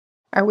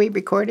Are we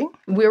recording?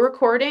 We're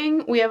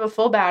recording. We have a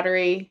full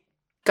battery.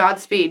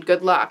 Godspeed.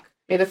 Good luck.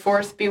 May the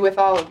force be with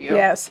all of you.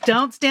 Yes.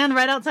 Don't stand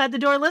right outside the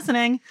door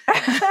listening.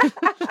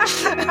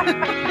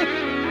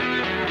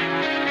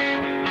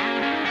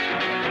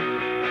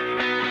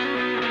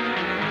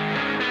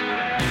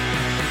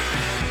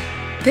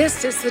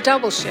 This is The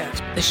Double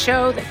Shift, the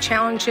show that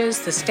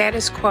challenges the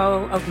status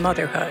quo of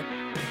motherhood.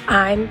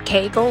 I'm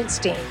Kay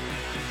Goldstein.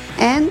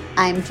 And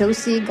I'm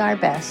Josie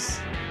Garbes.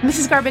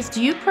 Mrs. Garbes,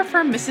 do you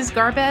prefer Mrs.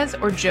 Garbes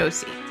or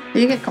Josie?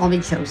 You can call me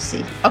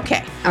Josie.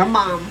 Okay. Our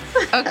mom.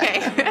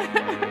 Okay.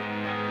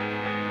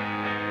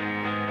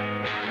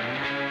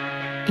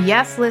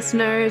 Yes,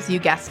 listeners, you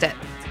guessed it.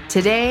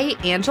 Today,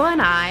 Angela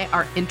and I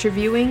are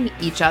interviewing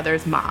each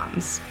other's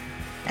moms.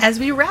 As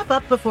we wrap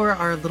up before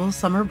our little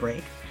summer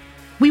break,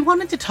 we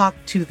wanted to talk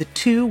to the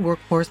two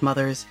workforce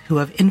mothers who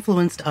have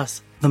influenced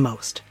us the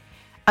most.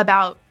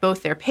 About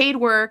both their paid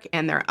work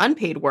and their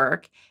unpaid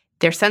work,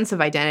 their sense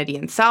of identity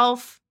and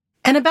self.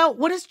 And about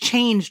what has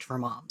changed for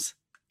moms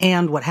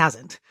and what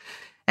hasn't.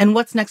 And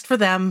what's next for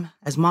them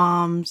as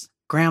moms,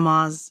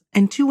 grandmas,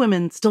 and two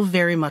women still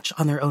very much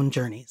on their own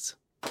journeys.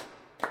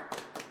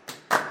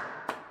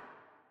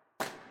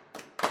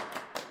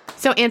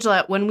 So,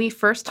 Angela, when we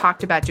first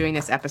talked about doing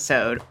this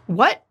episode,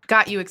 what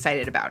got you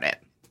excited about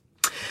it?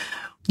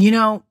 You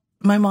know,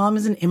 my mom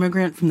is an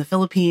immigrant from the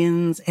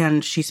Philippines,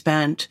 and she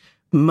spent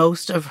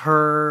most of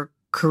her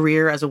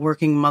career as a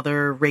working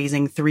mother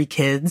raising 3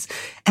 kids.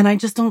 And I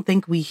just don't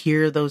think we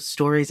hear those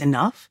stories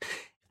enough.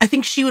 I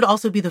think she would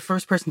also be the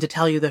first person to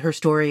tell you that her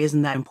story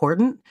isn't that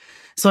important.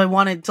 So I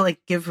wanted to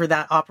give her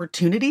that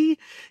opportunity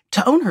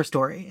to own her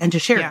story and to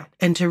share it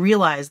and to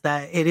realize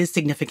that it is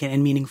significant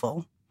and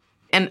meaningful.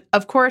 And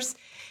of course,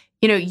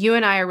 you know, you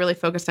and I are really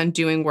focused on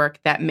doing work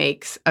that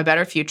makes a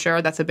better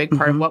future. That's a big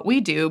part of what we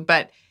do.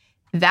 But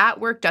that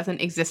work doesn't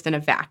exist in a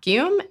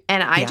vacuum.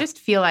 And I just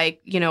feel like,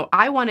 you know,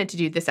 I wanted to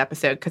do this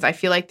episode because I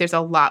feel like there's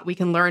a lot we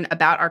can learn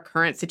about our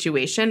current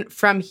situation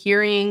from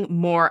hearing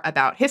more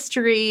about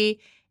history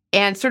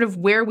and sort of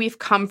where we've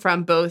come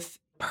from, both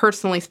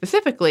personally,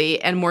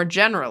 specifically, and more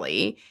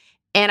generally.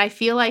 And I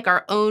feel like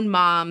our own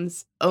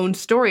moms' own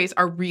stories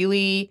are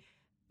really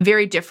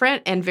very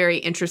different and very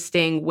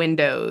interesting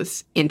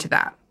windows into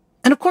that.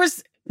 And of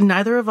course,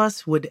 neither of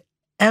us would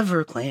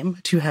ever claim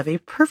to have a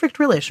perfect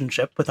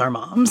relationship with our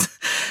moms.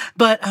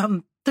 But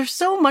there's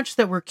so much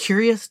that we're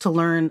curious to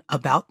learn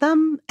about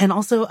them and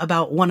also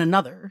about one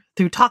another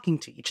through talking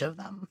to each of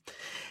them.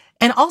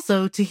 And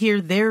also to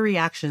hear their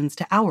reactions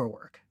to our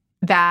work.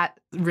 That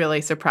really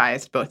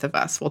surprised both of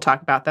us. We'll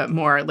talk about that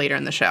more later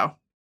in the show.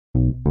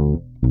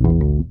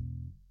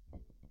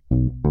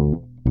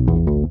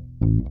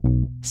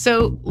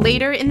 So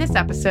later in this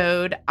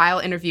episode, I'll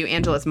interview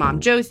Angela's mom,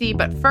 Josie.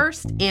 But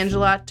first,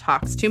 Angela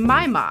talks to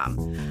my mom.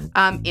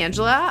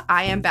 Angela,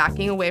 I am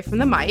backing away from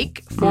the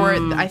mic for,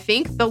 I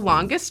think, the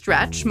longest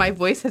stretch my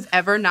voice has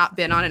ever not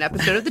been on an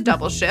episode of The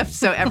Double Shift.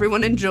 So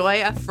everyone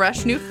enjoy a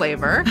fresh new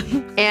flavor.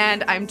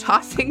 And I'm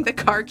tossing the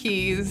car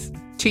keys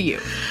to you.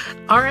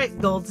 All right,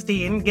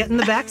 Goldstein, get in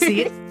the back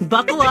seat.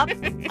 Buckle up.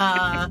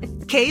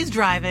 Kay's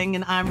driving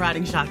and I'm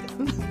riding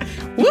shotgun.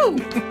 Woo!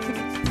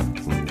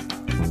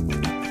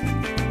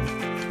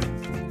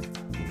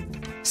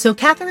 So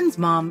Catherine's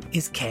mom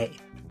is Kay.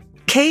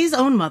 Kay's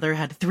own mother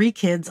had 3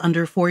 kids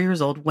under 4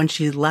 years old when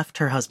she left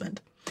her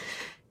husband.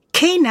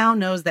 Kay now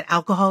knows that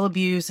alcohol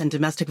abuse and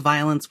domestic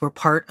violence were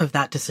part of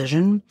that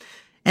decision,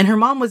 and her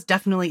mom was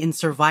definitely in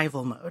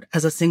survival mode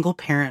as a single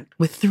parent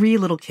with 3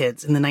 little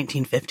kids in the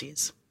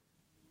 1950s.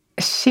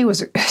 She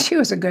was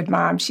a good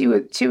mom. She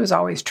was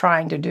always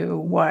trying to do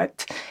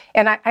what,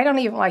 and I don't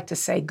even like to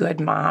say good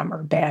mom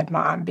or bad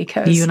mom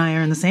because you and I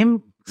are in the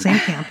same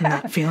camp in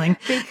that feeling.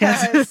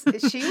 Because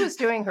she was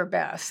doing her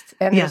best,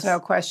 and there's no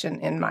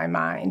question in my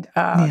mind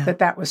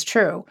that was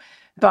true.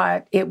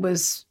 But it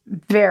was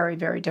very,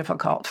 very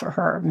difficult for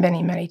her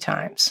many, many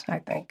times, I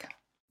think.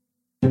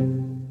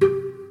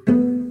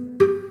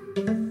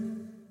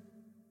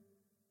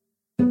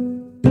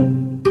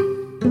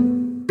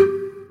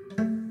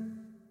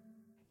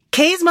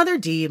 Kay's mother,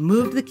 Dee,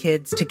 moved the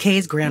kids to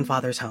Kay's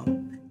grandfather's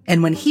home.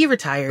 And when he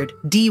retired,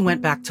 Dee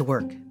went back to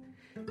work.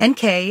 And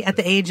Kay, at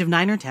the age of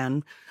 9 or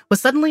 10, was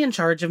suddenly in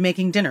charge of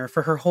making dinner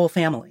for her whole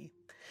family.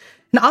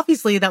 And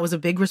obviously that was a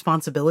big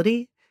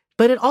responsibility,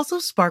 but it also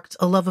sparked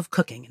a love of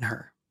cooking in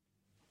her.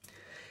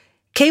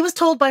 Kay was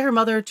told by her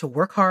mother to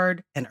work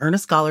hard and earn a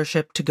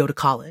scholarship to go to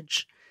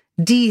college.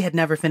 Dee had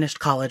never finished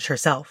college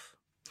herself.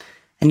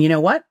 And you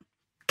know what?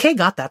 Kay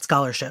got that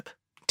scholarship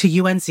to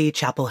UNC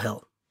Chapel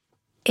Hill.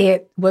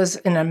 It was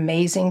an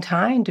amazing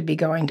time to be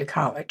going to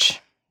college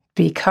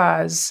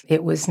because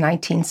it was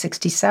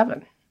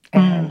 1967.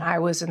 And I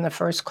was in the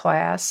first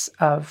class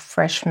of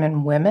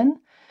freshman women.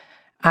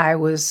 I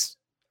was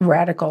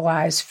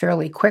radicalized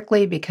fairly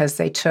quickly because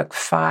they took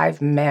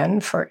 5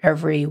 men for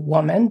every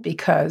woman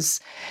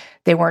because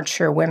they weren't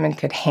sure women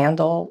could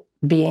handle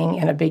being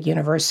in a big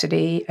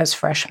university as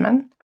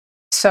freshmen.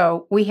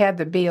 So we had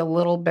to be a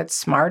little bit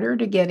smarter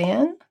to get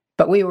in,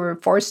 but we were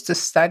forced to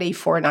study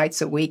 4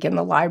 nights a week in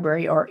the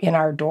library or in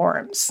our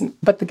dorms,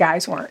 but the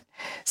guys weren't.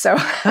 So,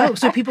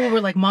 so people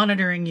were like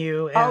monitoring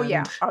you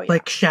and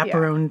like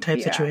chaperone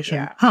type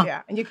situation.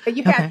 Yeah. And you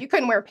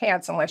couldn't wear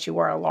pants unless you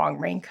wore a long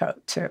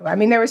raincoat too. I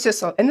mean, there was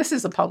just, and this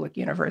is a public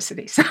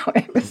university. So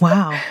it was,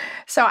 wow.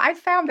 So I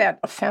found that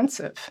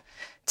offensive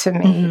to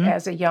me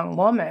as a young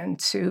woman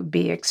to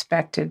be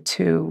expected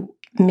to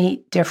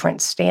meet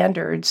different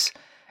standards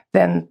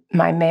than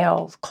my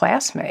male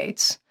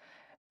classmates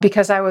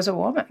because I was a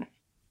woman.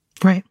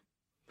 Right.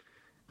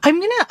 I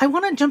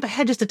want to jump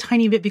ahead just a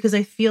tiny bit because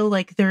I feel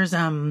like there's,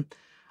 I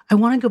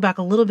want to go back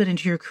a little bit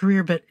into your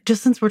career, but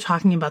just since we're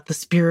talking about the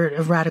spirit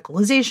of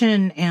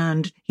radicalization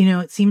and,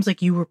 it seems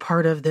like you were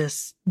part of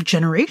this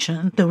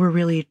generation that were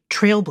really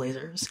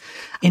trailblazers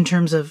in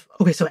terms of,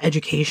 so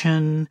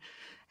education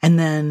and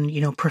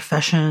then,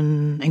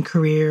 profession and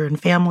career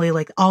and family,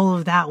 like all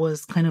of that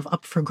was kind of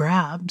up for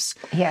grabs.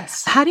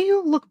 Yes. How do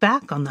you look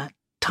back on that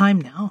time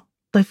now?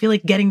 I feel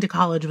like getting to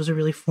college was a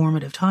really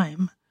formative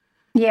time.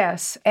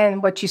 Yes.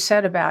 And what you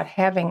said about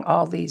having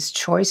all these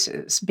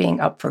choices being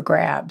up for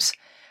grabs,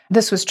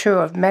 this was true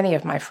of many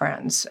of my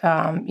friends.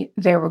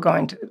 They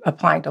were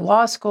applying to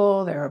law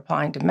school, they were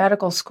applying to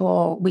medical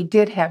school. We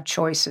did have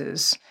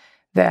choices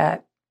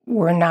that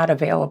were not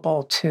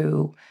available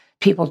to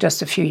people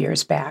just a few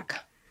years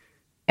back.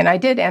 And I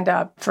did end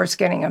up first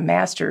getting a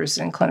master's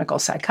in clinical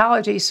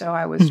psychology. So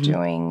I was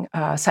doing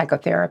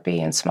psychotherapy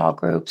in small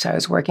groups. I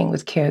was working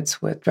with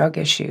kids with drug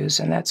issues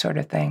and that sort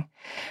of thing.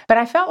 But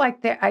I felt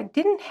like I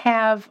didn't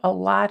have a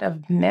lot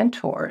of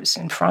mentors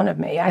in front of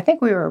me. I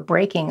think we were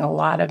breaking a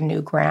lot of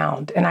new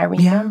ground. And I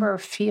remember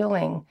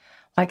feeling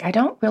like I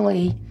don't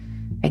really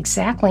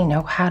exactly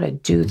know how to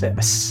do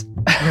this.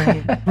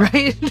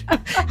 Right.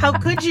 How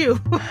could you?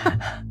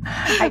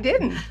 I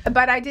didn't.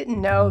 But I didn't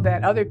know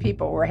that other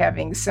people were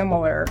having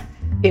similar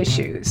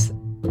issues.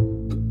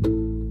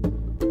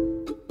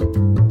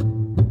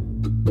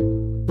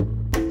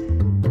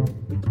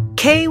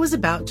 Kay was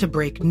about to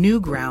break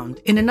new ground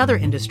in another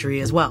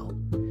industry as well.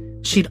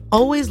 She'd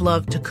always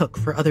loved to cook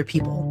for other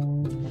people.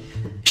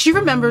 She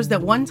remembers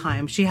that one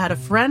time she had a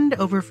friend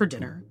over for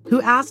dinner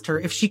who asked her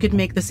if she could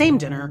make the same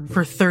dinner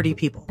for 30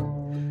 people.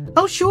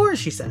 Oh, sure,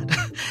 she said.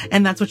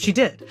 And that's what she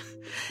did.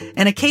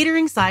 And a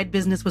catering side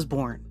business was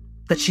born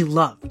that she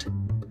loved.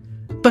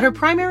 But her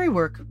primary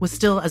work was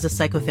still as a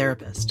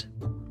psychotherapist.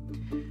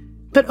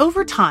 But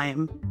over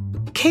time,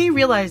 Kay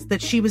realized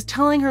that she was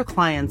telling her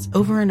clients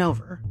over and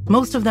over,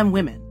 most of them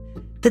women,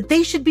 that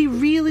they should be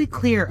really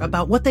clear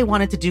about what they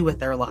wanted to do with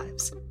their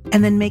lives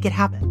and then make it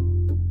happen.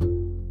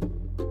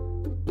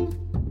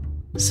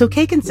 So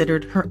Kay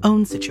considered her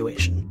own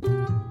situation.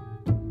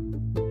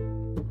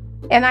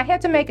 And I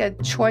had to make a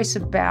choice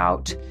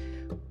about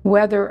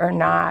whether or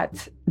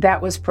not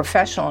that was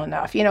professional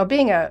enough.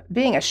 Being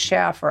a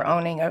chef or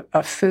owning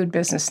a food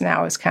business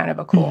now is kind of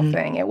a cool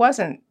thing. It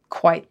wasn't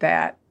quite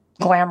that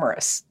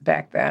glamorous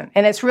back then.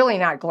 And it's really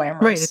not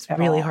glamorous. Right, it's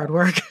really hard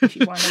work. If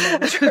you want to know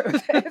the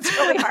truth, it's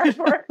really hard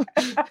work.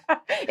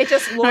 It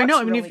just looks I know.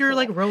 I mean, really if you're cool.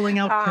 like rolling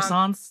out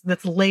croissants,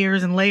 that's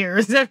layers and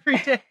layers every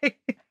day.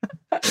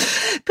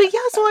 But yeah,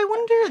 so I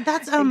wonder,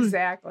 that's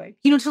exactly.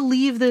 To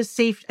leave the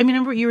safe. I mean, I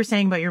remember what you were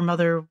saying about your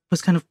mother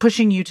was kind of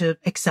pushing you to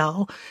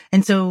excel.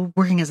 And so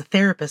working as a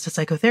therapist, a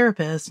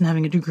psychotherapist, and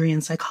having a degree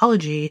in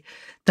psychology,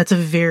 that's a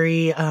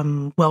very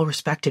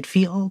well-respected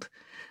field.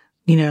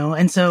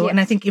 And so, and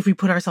I think if we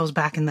put ourselves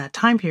back in that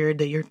time period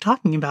that you're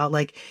talking about,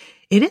 like,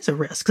 it is a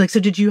risk. Like, so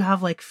did you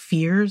have like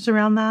fears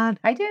around that?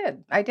 I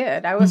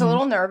did. I was a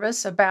little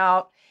nervous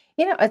about,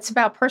 it's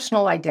about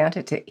personal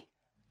identity.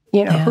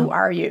 Who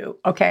are you?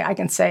 Okay, I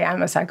can say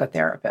I'm a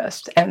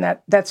psychotherapist, and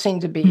that seemed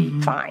to be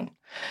fine.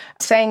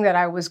 Saying that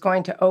I was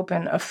going to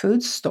open a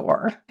food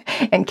store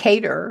and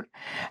cater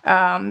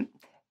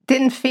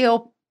didn't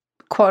feel,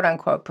 quote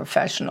unquote,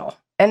 professional.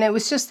 And it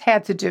was just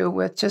had to do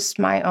with just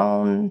my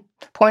own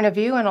point of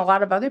view and a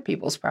lot of other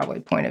people's probably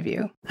point of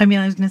view. I mean,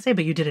 I was going to say,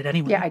 but you did it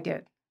anyway. Yeah, I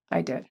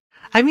did.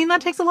 I mean,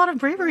 that takes a lot of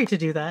bravery to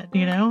do that,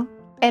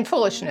 And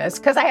foolishness,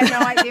 because I had no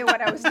idea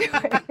what I was doing.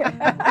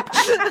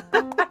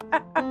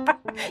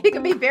 You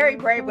can be very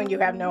brave when you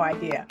have no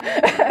idea.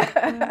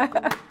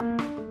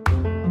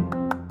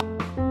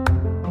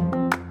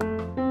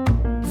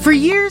 For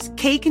years,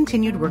 Kay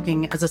continued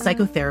working as a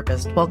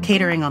psychotherapist while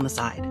catering on the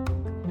side.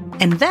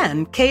 And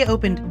then Kay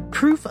opened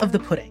Proof of the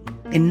Pudding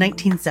in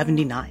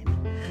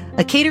 1979,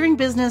 a catering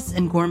business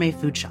and gourmet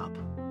food shop.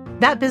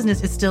 That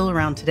business is still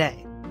around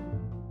today.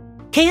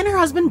 Kay and her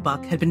husband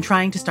Buck had been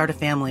trying to start a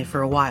family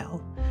for a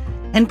while.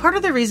 And part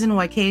of the reason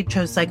why Kay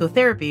chose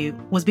psychotherapy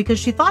was because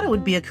she thought it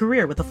would be a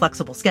career with a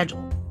flexible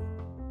schedule.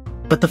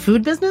 But the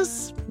food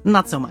business?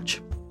 Not so much.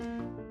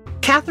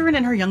 Catherine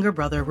and her younger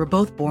brother were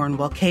both born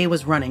while Kay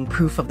was running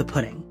Proof of the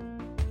Pudding.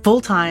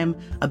 Full-time,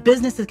 a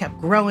business that kept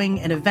growing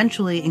and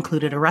eventually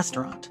included a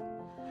restaurant.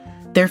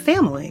 Their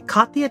family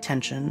caught the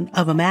attention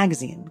of a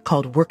magazine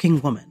called Working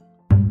Woman.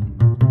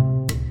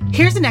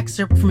 Here's an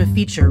excerpt from a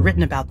feature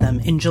written about them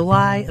in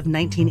July of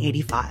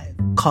 1985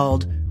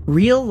 called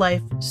Real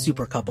Life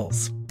Super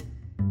Couples.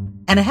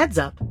 And a heads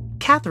up,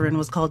 Catherine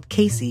was called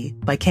Casey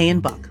by Kay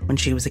and Buck when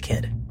she was a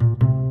kid.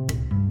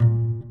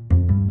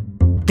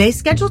 They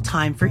scheduled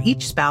time for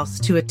each spouse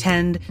to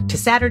attend to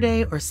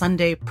Saturday or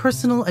Sunday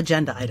personal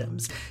agenda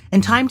items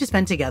and time to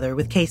spend together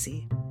with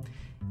Casey.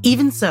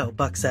 Even so,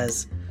 Buck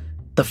says,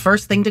 the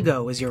first thing to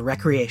go is your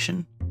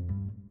recreation.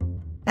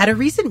 At a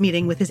recent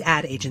meeting with his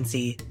ad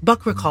agency,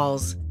 Buck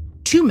recalls,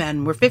 2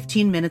 men were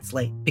 15 minutes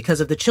late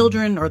because of the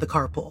children or the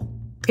carpool.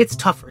 It's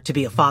tougher to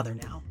be a father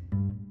now.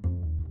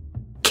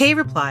 Kay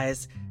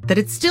replies that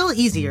it's still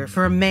easier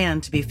for a man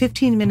to be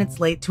 15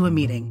 minutes late to a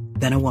meeting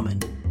than a woman.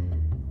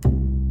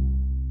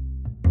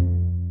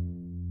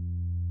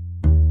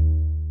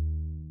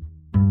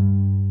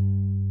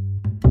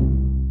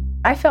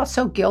 I felt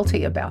so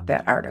guilty about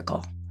that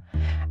article.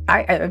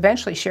 I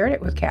eventually shared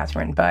it with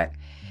Catherine, but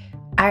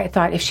I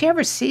thought if she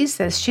ever sees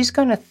this, she's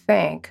going to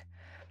think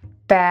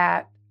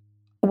that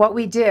what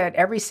we did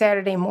every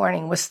Saturday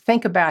morning was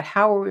think about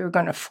how we were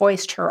going to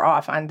foist her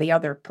off on the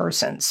other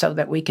person so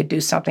that we could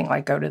do something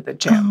like go to the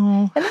gym.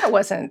 Oh. And that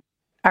wasn't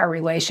our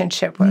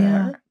relationship with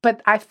her.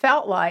 But I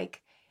felt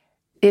like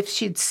if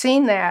she'd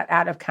seen that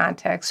out of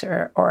context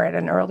or at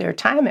an earlier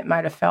time, it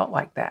might have felt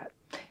like that.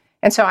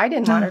 And so I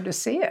didn't want her to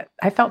see it.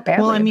 I felt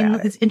badly about it. Well, I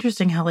mean, it's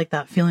interesting how like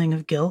that feeling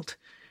of guilt,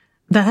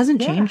 that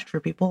hasn't changed for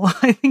people.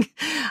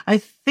 I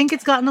think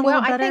it's gotten a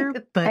little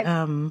better, but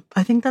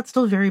I think that's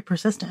still very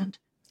persistent.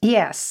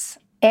 Yes.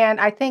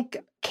 And I think,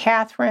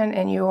 Catherine,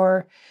 and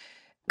your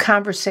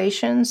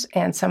conversations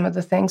and some of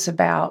the things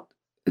about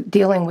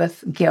dealing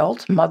with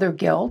guilt, mother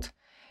guilt,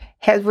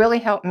 has really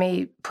helped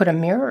me put a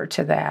mirror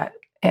to that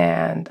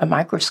and a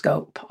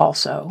microscope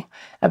also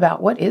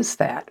about what is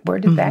that? Where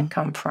did that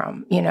come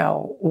from? You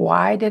know,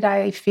 why did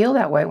I feel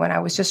that way when I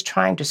was just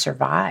trying to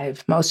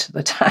survive most of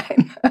the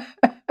time?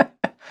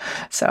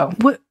 So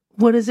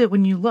what is it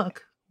when you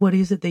look? What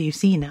is it that you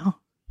see now?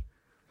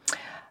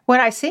 What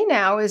I see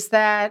now is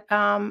that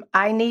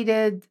I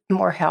needed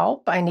more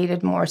help. I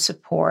needed more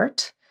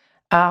support.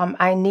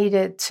 I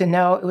needed to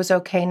know it was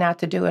okay not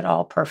to do it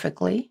all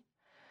perfectly.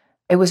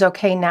 It was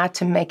okay not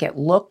to make it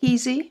look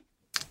easy.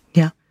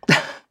 Yeah.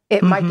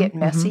 It might get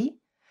messy.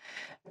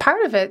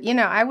 Part of it, you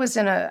know,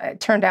 it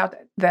turned out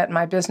that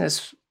my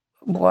business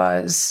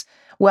was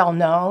well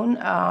known.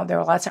 There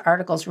were lots of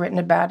articles written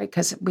about it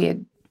because we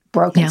had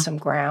broken some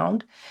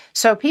ground.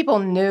 So people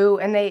knew,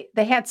 and they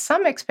had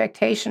some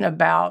expectation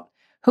about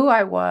who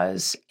I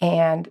was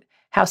and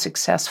how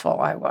successful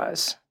I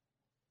was.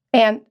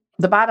 And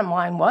the bottom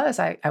line was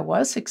I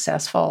was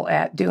successful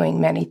at doing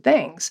many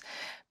things,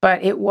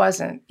 but it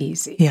wasn't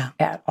easy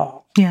at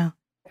all. Yeah.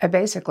 I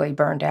basically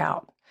burned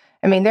out.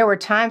 I mean, there were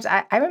times,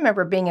 I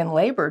remember being in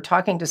labor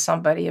talking to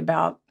somebody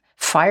about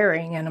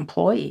firing an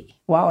employee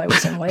while I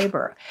was in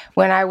labor.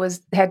 When I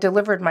had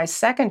delivered my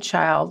second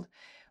child,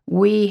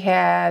 we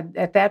had,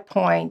 at that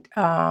point,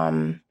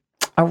 a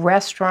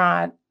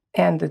restaurant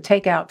and the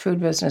takeout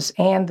food business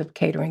and the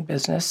catering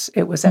business.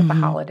 It was at the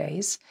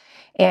holidays.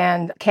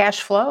 And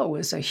cash flow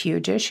was a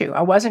huge issue.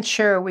 I wasn't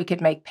sure we could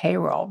make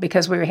payroll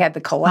because we had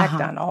to collect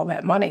on all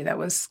that money that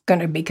was going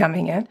to be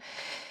coming in.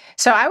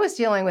 So I was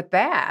dealing with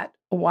that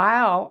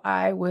while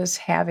I was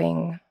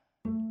having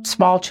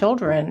small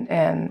children.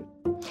 And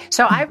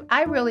so I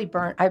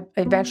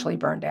eventually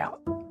burned out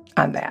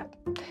on that.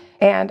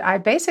 And I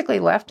basically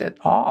left it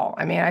all.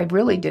 I mean, I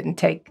really didn't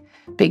take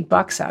big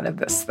bucks out of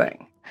this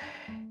thing.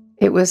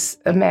 It was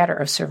a matter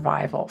of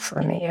survival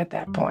for me at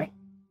that point.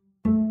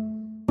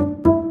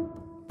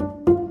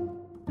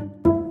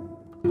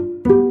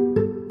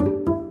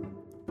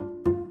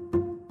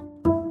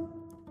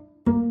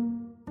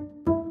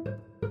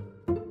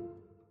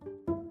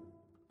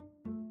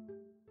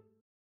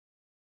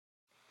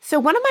 So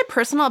one of my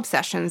personal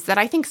obsessions that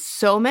I think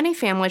so many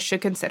families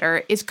should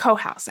consider is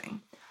co-housing.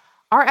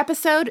 Our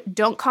episode,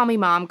 Don't Call Me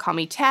Mom, Call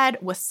Me Ted,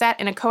 was set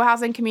in a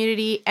co-housing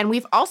community, and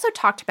we've also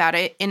talked about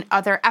it in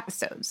other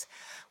episodes.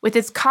 With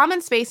its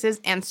common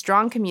spaces and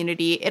strong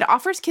community, it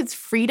offers kids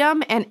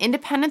freedom and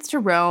independence to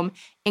roam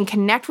and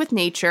connect with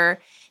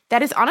nature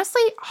that is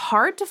honestly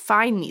hard to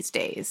find these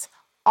days,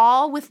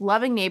 all with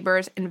loving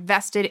neighbors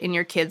invested in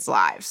your kids'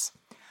 lives.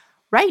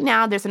 Right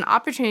now, there's an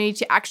opportunity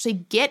to actually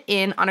get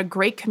in on a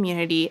great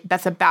community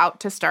that's about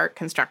to start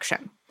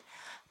construction.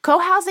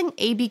 Co-housing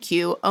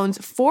ABQ owns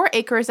 4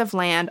 acres of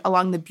land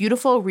along the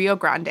beautiful Rio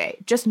Grande,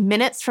 just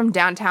minutes from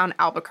downtown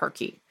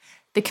Albuquerque.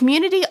 The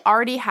community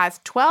already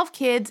has 12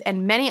 kids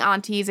and many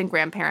aunties and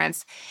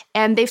grandparents,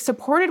 and they've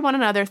supported one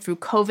another through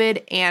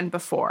COVID and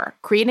before,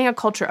 creating a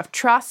culture of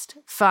trust,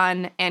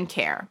 fun, and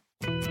care.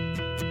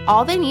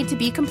 All they need to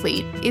be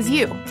complete is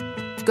you.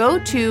 Go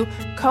to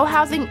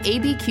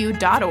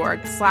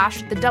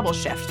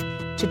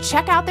cohousingabq.org/thedoubleshift to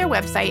check out their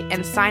website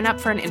and sign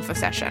up for an info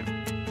session.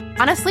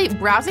 Honestly,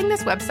 browsing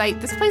this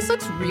website, this place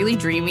looks really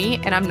dreamy,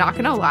 and I'm not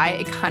gonna lie,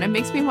 it kind of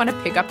makes me want to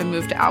pick up and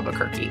move to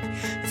Albuquerque.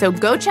 So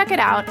go check it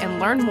out and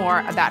learn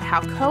more about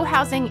how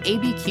Co-Housing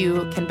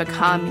ABQ can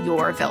become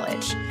your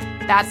village.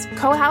 That's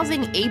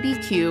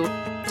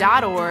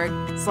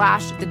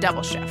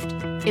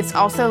cohousingabq.org/thedoubleshift. It's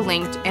also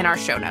linked in our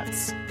show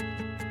notes.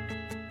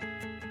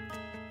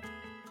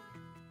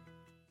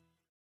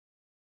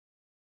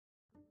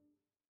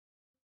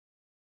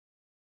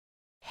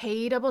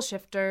 Hey, Double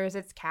Shifters,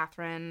 it's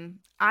Catherine.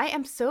 I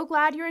am so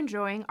glad you're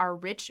enjoying our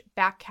rich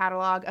back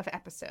catalog of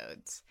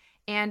episodes.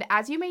 And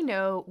as you may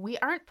know, we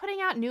aren't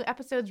putting out new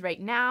episodes right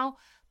now,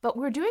 but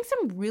we're doing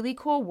some really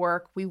cool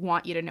work we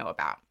want you to know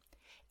about.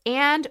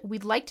 And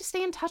we'd like to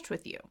stay in touch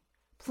with you.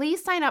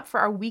 Please sign up for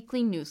our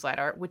weekly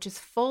newsletter, which is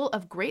full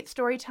of great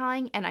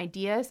storytelling and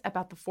ideas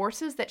about the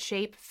forces that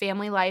shape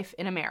family life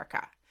in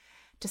America.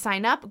 To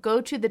sign up,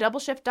 go to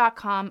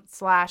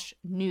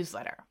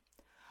thedoubleshift.com/newsletter.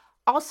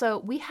 Also,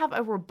 we have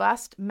a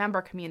robust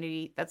member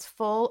community that's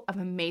full of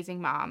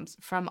amazing moms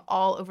from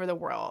all over the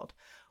world,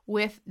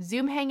 with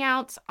Zoom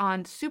hangouts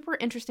on super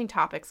interesting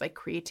topics like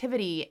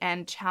creativity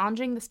and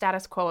challenging the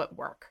status quo at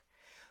work.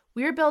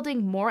 We're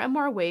building more and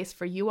more ways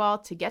for you all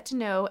to get to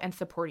know and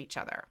support each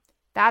other.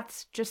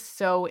 That's just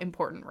so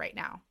important right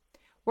now.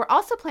 We're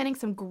also planning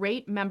some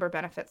great member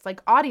benefits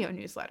like audio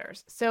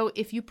newsletters. So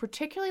if you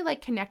particularly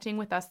like connecting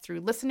with us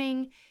through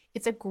listening,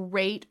 it's a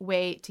great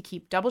way to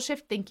keep Double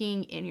Shift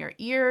thinking in your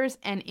ears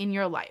and in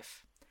your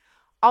life.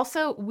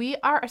 Also, we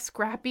are a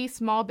scrappy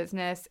small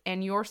business,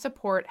 and your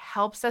support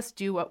helps us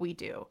do what we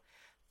do.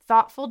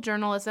 Thoughtful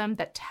journalism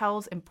that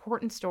tells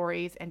important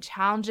stories and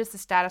challenges the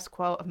status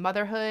quo of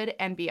motherhood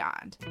and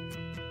beyond.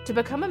 To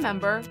become a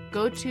member,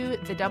 go to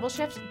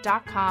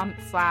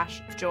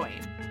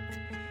thedoubleshift.com/join.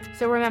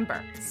 So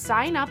remember,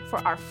 sign up for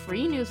our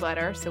free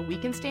newsletter so we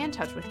can stay in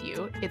touch with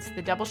you. It's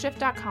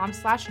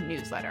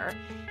thedoubleshift.com/newsletter.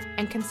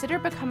 And consider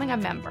becoming a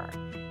member.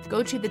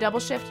 Go to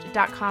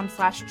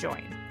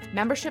thedoubleshift.com/join.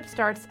 Membership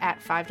starts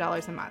at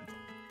 $5 a month.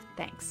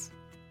 Thanks.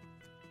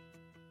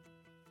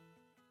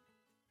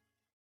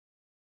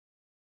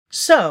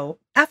 So,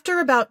 after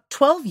about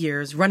 12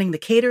 years running the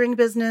catering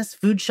business,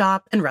 food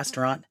shop, and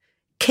restaurant,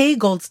 Kay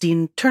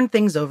Goldstein turned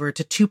things over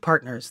to two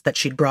partners that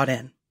she'd brought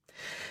in.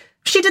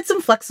 She did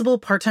some flexible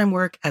part-time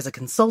work as a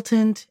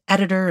consultant,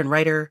 editor, and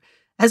writer,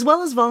 as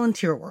well as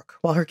volunteer work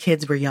while her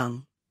kids were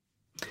young.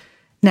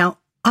 Now,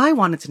 I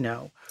wanted to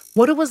know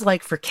what it was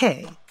like for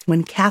Kay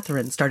when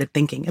Catherine started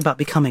thinking about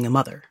becoming a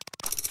mother.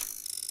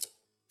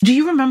 Do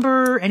you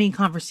remember any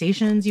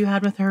conversations you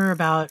had with her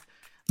about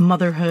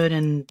motherhood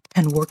and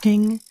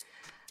working?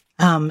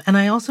 And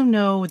I also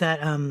know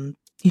that,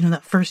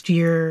 that first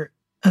year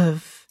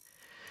of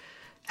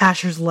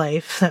Asher's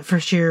life, that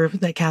first year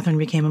that Catherine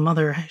became a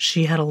mother,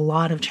 she had a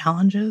lot of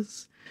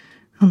challenges.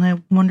 And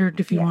I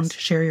wondered if you wanted to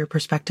share your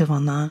perspective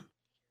on that.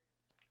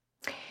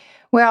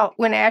 Well,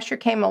 when Asher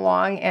came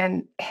along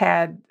and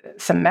had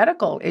some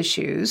medical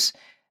issues,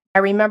 I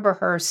remember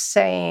her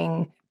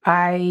saying,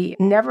 I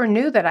never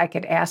knew that I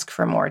could ask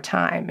for more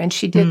time. And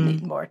she did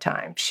need more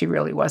time. She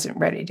really wasn't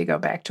ready to go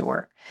back to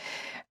work.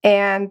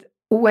 And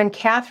when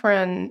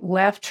Catherine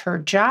left her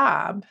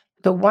job,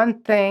 the one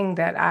thing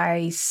that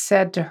I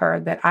said to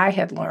her that I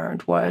had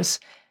learned was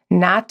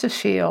not to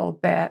feel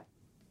that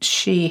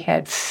she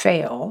had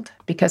failed,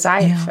 because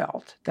I had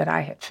felt that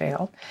I had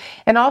failed,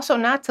 and also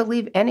not to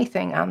leave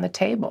anything on the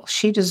table.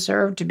 She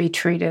deserved to be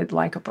treated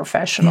like a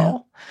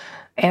professional,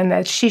 and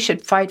that she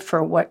should fight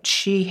for what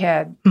she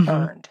had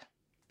earned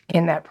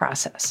in that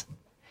process.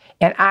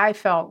 And I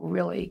felt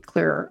really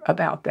clear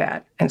about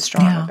that and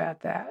strong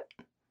about that.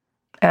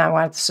 And I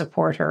wanted to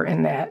support her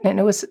in that. And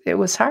it was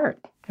hard.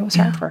 It was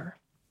hard for her.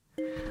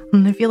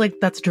 And I feel like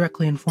that's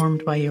directly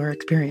informed by your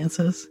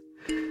experiences,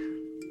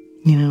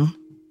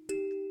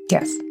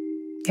 Yes.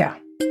 Yeah.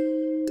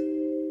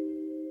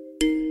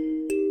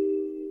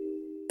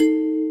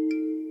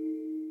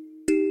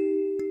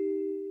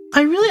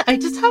 I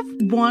just have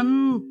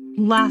one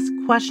last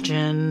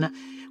question,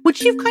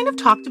 which you've kind of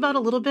talked about a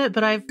little bit,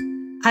 but I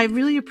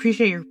really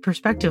appreciate your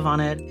perspective on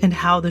it and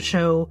how the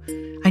show,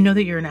 I know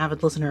that you're an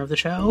avid listener of the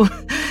show,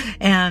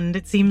 and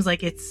it seems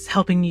like it's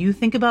helping you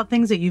think about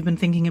things that you've been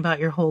thinking about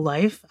your whole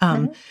life.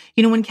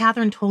 When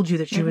Catherine told you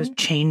that she was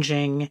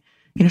changing,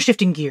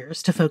 shifting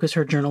gears to focus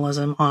her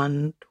journalism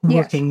on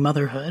working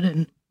motherhood,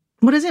 and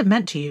what has it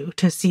meant to you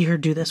to see her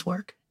do this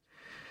work?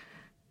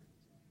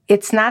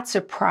 It's not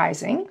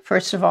surprising,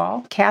 first of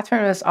all.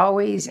 Catherine was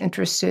always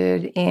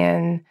interested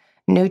in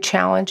new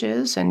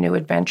challenges and new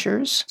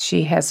adventures.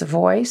 She has a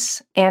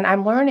voice. And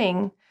I'm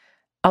learning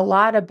a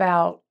lot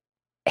about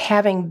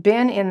having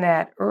been in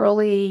that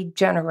early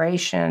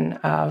generation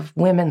of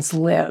women's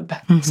lib,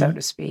 so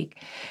to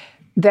speak,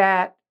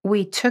 that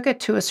we took it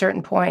to a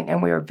certain point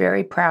and we were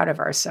very proud of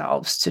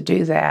ourselves to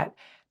do that,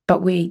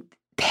 but we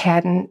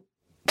hadn't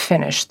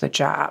finished the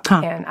job.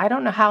 And I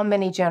don't know how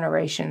many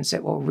generations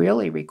it will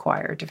really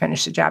require to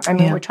finish the job. I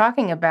mean, we're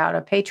talking about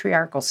a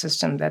patriarchal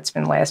system that's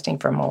been lasting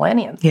for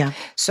millennia.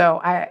 So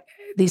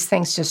these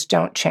things just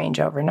don't change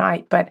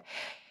overnight. But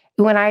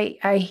when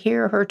I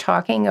hear her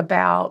talking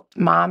about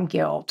mom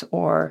guilt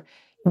or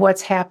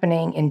what's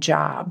happening in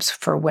jobs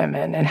for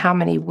women and how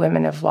many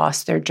women have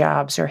lost their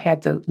jobs or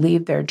had to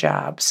leave their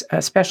jobs,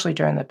 especially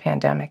during the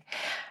pandemic,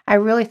 I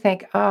really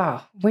think,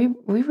 we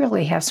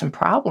really have some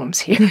problems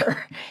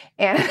here.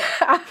 And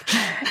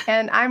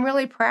I'm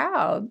really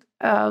proud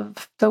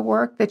of the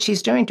work that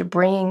she's doing to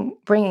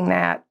bringing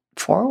that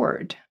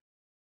forward.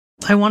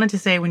 I wanted to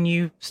say when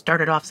you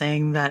started off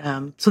saying that,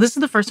 so this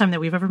is the first time that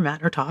we've ever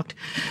met or talked,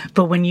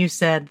 but when you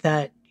said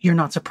that you're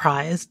not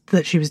surprised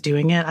that she was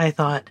doing it, I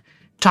thought,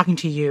 talking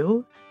to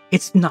you,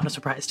 it's not a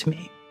surprise to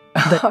me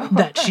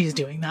that she's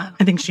doing that.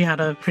 I think she had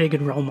a pretty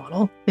good role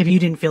model. If you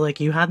didn't feel like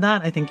you had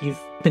that, I think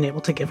you've been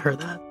able to give her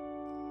that.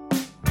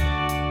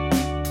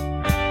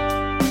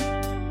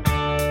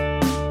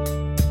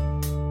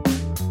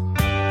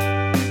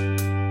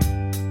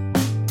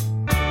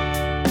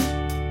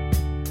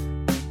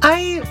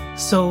 I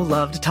so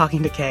loved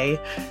talking to Kay.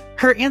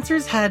 Her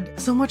answers had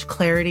so much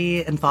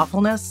clarity and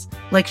thoughtfulness,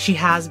 like she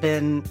has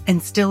been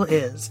and still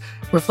is,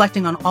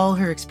 reflecting on all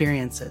her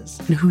experiences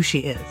and who she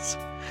is.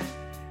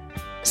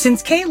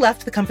 Since Kay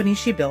left the company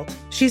she built,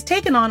 she's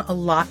taken on a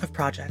lot of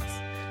projects.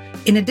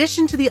 In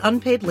addition to the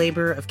unpaid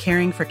labor of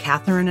caring for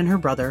Catherine and her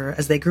brother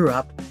as they grew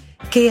up,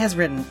 Kay has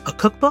written a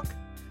cookbook,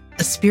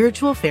 a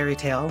spiritual fairy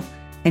tale,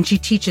 and she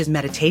teaches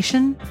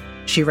meditation,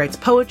 she writes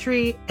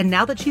poetry, and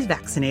now that she's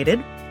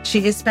vaccinated,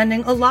 she is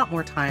spending a lot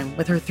more time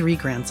with her 3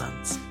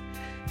 grandsons.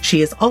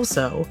 She is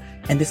also,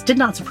 and this did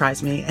not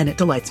surprise me and it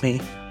delights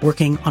me,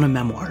 working on a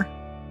memoir.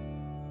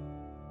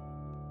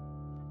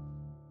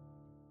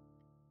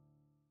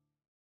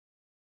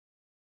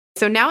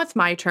 So now it's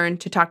my turn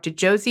to talk to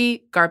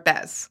Josie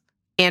Garbez,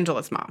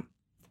 Angela's mom.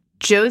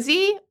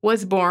 Josie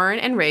was born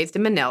and raised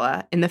in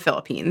Manila in the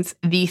Philippines,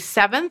 the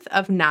 7th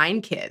of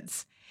 9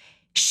 kids.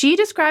 She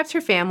describes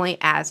her family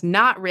as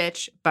not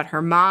rich, but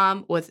her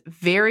mom was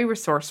very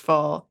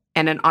resourceful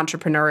and an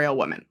entrepreneurial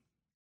woman.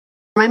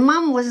 My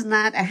mom was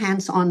not a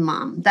hands-on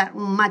mom. That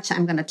much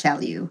I'm going to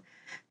tell you.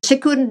 She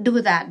couldn't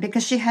do that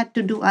because she had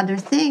to do other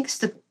things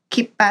to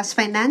keep us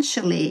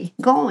financially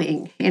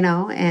going,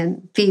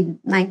 and feed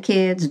 9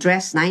 kids,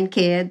 dress 9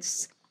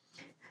 kids.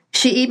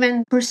 She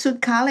even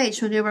pursued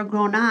college when we were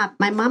grown up.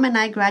 My mom and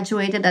I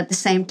graduated at the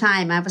same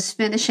time. I was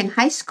finishing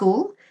high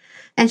school,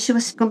 and she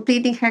was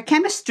completing her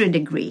chemistry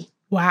degree.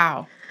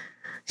 Wow.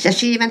 So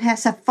she even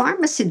has a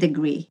pharmacy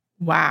degree.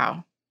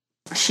 Wow.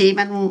 She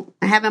even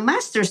have a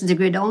master's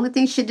degree. The only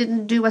thing she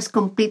didn't do was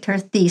complete her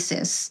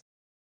thesis.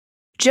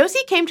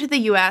 Josie came to the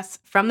U.S.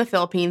 from the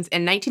Philippines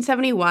in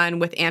 1971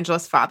 with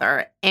Angela's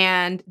father,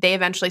 and they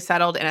eventually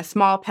settled in a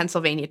small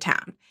Pennsylvania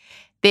town.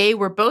 They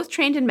were both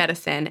trained in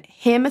medicine,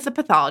 him as a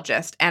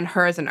pathologist and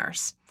her as a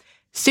nurse.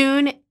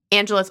 Soon,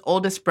 Angela's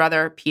oldest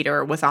brother,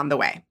 Peter, was on the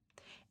way.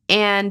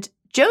 And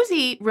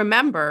Josie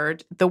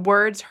remembered the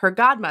words her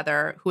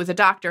godmother, who was a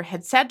doctor,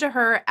 had said to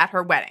her at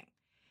her wedding.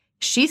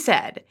 She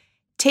said,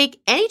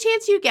 "Take any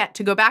chance you get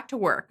to go back to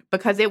work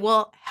because it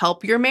will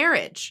help your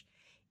marriage.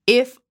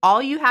 If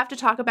all you have to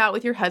talk about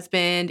with your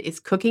husband is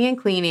cooking and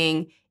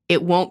cleaning,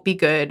 it won't be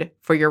good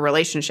for your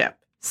relationship."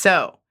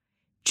 So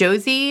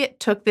Josie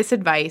took this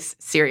advice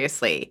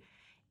seriously,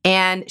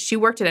 and she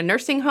worked at a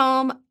nursing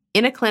home,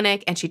 in a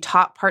clinic, and she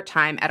taught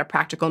part-time at a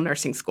practical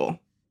nursing school.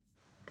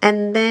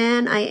 And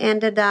then I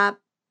ended up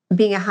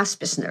being a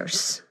hospice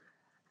nurse.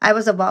 I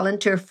was a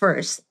volunteer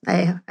first.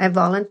 I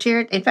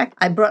volunteered. In fact,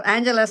 I brought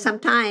Angela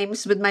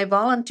sometimes with my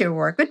volunteer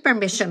work, with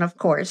permission, of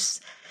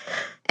course.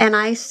 And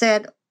I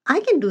said, I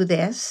can do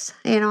this.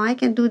 I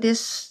can do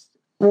this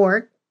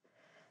work.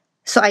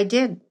 So I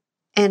did.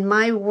 And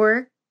my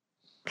work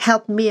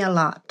helped me a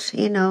lot,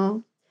 It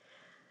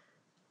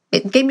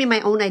gave me my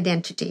own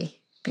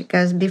identity.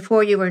 Because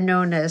before you were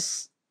known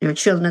as your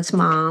children's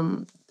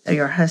mom, or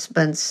your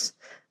husband's,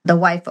 the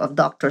wife of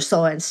Dr.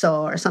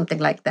 So-and-so, or something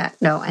like that.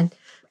 No,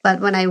 but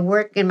when I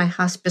worked in my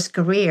hospice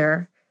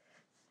career,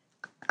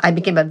 I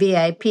became a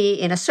VIP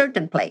in a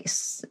certain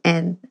place.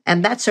 And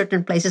that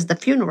certain place is the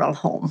funeral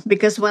home.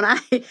 Because when I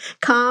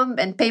come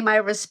and pay my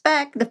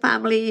respect, the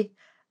family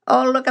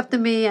all look up to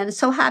me and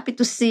so happy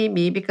to see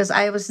me because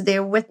I was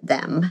there with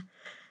them.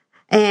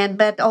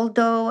 But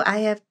although I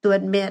have to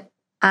admit,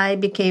 I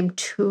became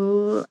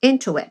too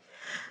into it.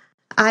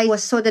 I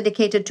was so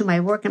dedicated to my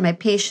work and my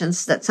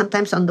patients that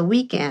sometimes on the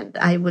weekend,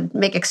 I would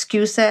make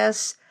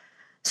excuses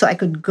so I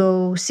could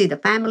go see the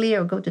family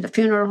or go to the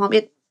funeral home.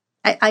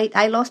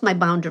 I lost my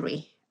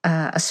boundary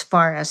as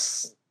far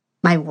as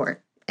my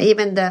work.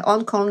 Even the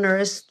on-call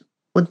nurse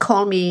would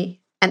call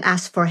me and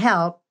ask for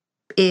help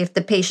if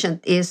the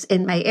patient is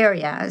in my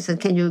area. I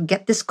said, can you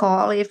get this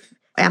call? If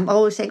I'm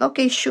always saying,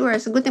 okay, sure.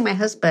 It's a good thing my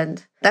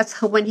husband.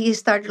 That's when he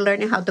started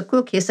learning how to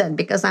cook, he said,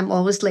 because I'm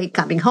always late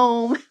coming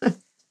home.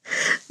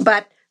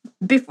 But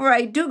before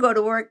I do go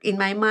to work, in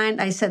my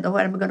mind, I said,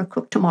 what am I going to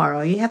cook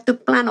tomorrow? You have to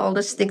plan all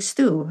those things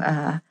too.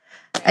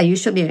 I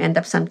usually end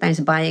up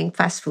sometimes buying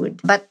fast food.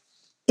 But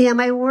yeah,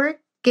 my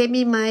work gave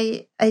me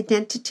my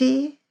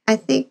identity. I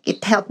think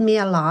it helped me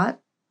a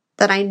lot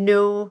that I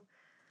knew.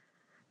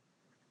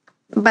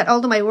 But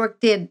although my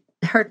work did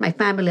hurt my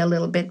family a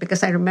little bit,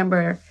 because I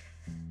remember,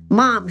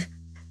 Mom,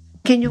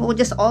 can you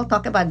just all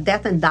talk about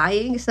death and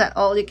dying? Is that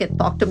all you can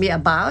talk to me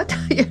about?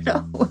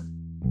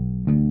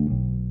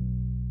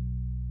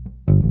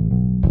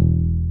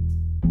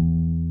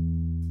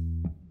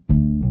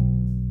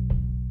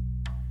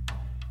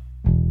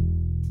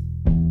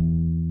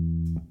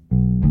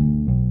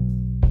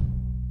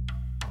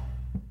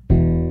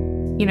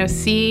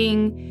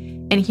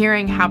 Seeing and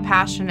hearing how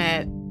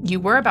passionate you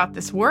were about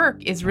this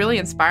work is really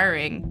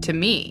inspiring to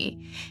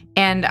me.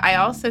 And I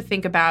also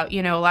think about,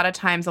 a lot of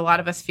times, a lot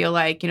of us feel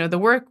like,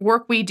 the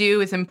work we do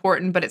is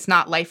important, but it's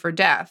not life or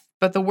death.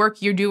 But the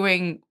work you're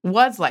doing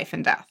was life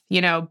and death,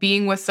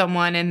 being with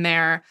someone in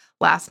their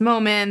last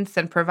moments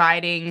and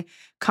providing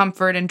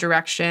comfort and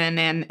direction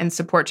and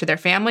support to their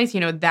families.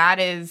 That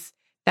is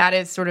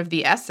sort of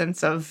the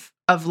essence of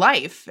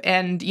life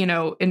and,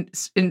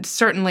 in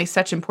certainly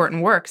such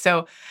important work.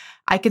 So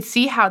I could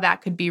see how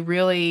that could be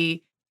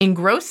really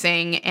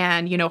engrossing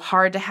and,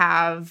 hard to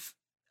have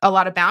a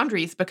lot of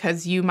boundaries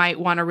because you might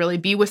want to really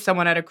be with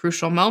someone at a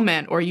crucial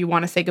moment or you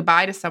want to say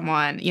goodbye to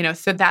someone,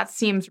 so that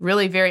seems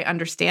really very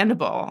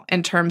understandable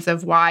in terms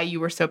of why you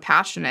were so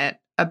passionate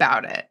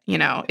about it.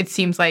 It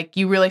seems like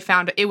you really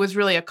found it was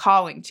really a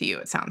calling to you,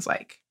 it sounds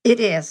like. It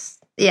is.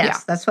 Yes, Yeah.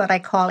 That's what I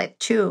call it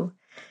too.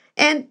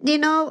 And,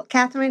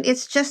 Catherine,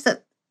 it's just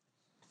that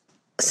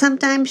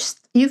sometimes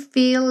you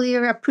feel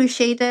you're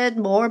appreciated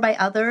more by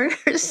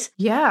others.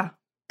 Yeah.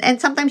 And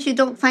sometimes you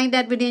don't find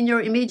that within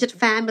your immediate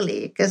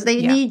family because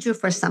they need you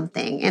for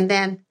something. And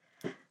then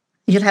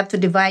you'll have to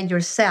divide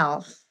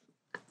yourself.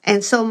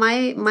 And so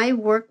my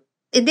work,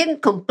 it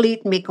didn't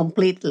complete me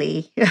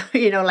completely,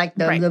 like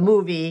the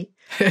movie,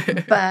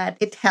 but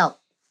it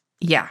helped.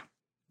 Yeah,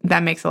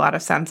 that makes a lot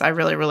of sense. I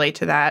really relate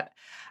to that.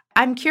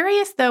 I'm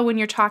curious, though, when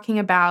you're talking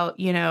about,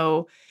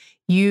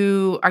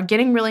 you are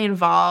getting really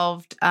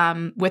involved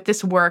with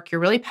this work.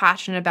 You're really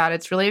passionate about it.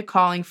 It's really a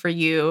calling for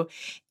you.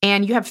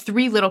 And you have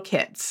 3 little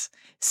kids.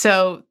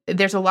 So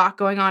there's a lot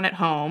going on at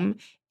home.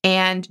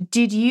 And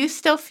did you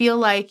still feel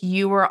like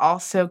you were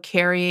also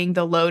carrying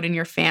the load in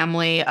your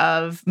family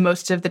of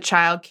most of the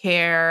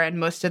childcare and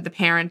most of the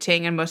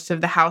parenting and most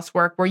of the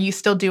housework? Were you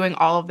still doing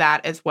all of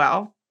that as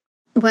well?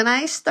 When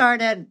I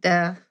started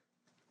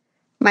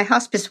my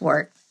hospice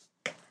work,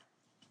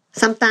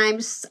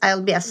 sometimes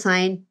I'll be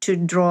assigned to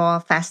draw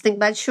fasting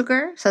blood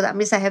sugar. So that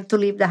means I have to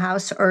leave the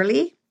house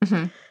early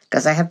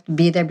because I have to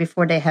be there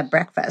before they have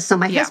breakfast. So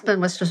my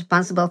husband was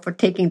responsible for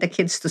taking the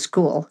kids to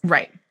school.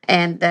 Right.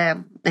 And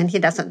he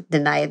doesn't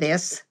deny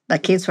this. The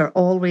kids were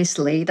always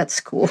late at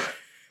school.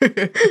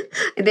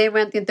 They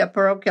went into a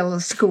parochial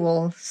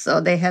school, so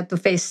they had to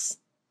face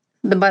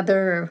the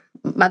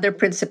mother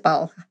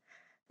principal.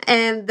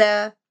 And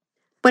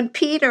when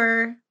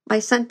my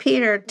son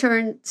Peter,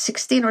 turned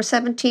 16 or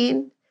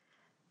 17,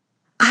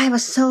 I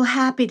was so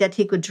happy that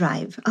he could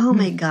drive. Oh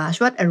my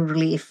gosh, what a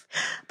relief.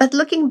 But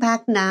looking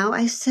back now,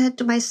 I said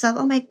to myself,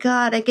 oh my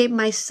God, I gave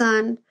my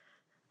son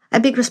a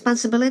big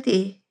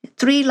responsibility.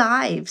 3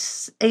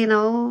 lives,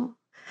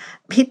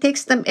 He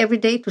takes them every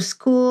day to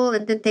school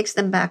and then takes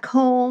them back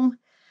home.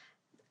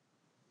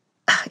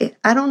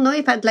 I don't know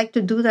if I'd like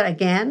to do that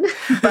again,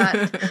 but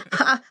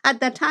at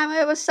that time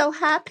I was so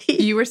happy.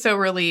 You were so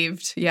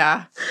relieved.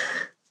 Yeah.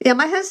 Yeah,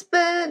 my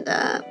husband,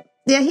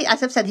 he,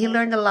 as I've said, he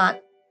learned a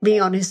lot being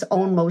on his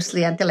own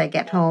mostly until I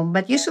get home.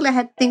 But usually I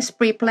had things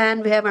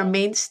pre-planned. We have our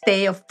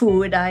mainstay of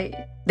food.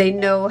 They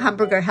know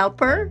Hamburger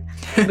Helper.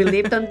 We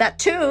lived on that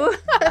too,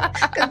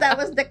 because that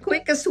was the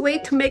quickest way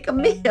to make a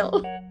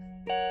meal.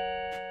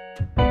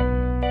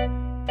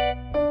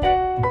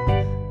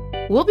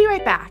 We'll be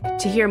right back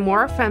to hear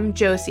more from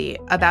Josie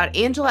about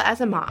Angela as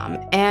a mom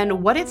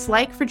and what it's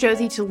like for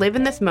Josie to live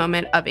in this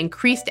moment of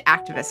increased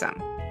activism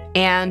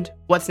and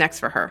what's next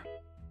for her.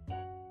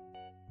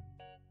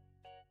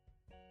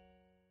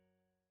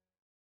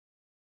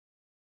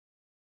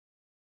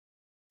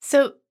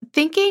 So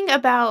thinking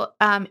about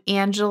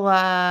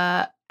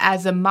Angela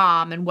as a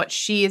mom and what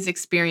she is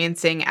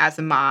experiencing as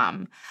a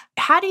mom,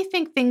 how do you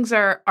think things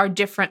are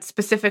different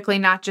specifically,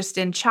 not just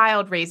in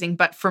child raising,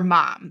 but for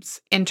moms,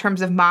 in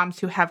terms of moms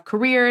who have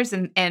careers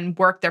and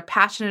work they're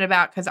passionate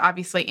about? Because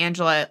obviously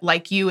Angela,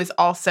 like you, is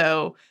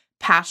also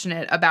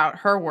passionate about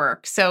her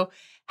work. So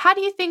how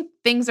do you think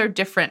things are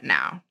different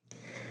now?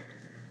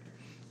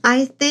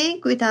 I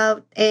think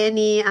without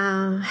any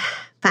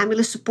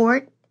family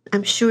support,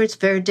 I'm sure it's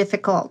very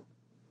difficult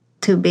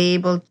to be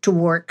able to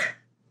work.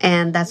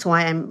 And that's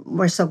why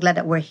we're so glad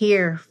that we're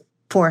here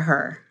for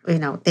her,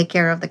 take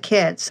care of the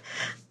kids.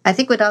 I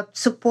think without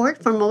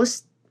support for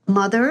most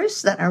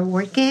mothers that are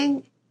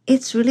working,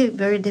 it's really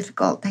very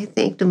difficult, I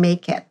think, to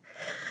make it.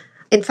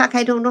 In fact,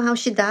 I don't know how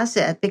she does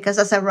it, because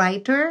as a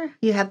writer,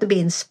 you have to be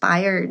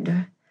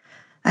inspired.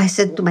 I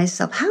said to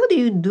myself, how do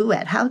you do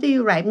it? How do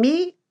you write?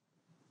 Me,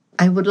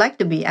 I would like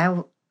to be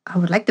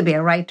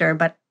a writer,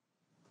 but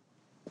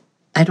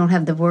I don't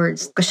have the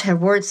words because her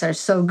words are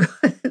so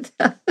good.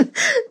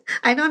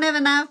 I don't have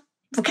enough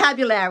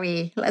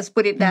vocabulary. Let's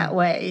put it that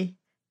way.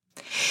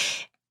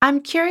 I'm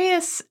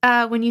curious,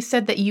 when you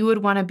said that you would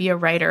want to be a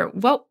writer,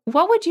 what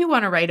would you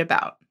want to write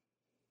about?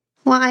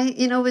 Well,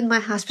 with my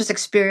hospice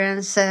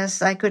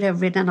experiences, I could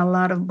have written a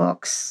lot of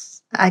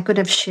books. I could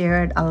have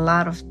shared a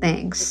lot of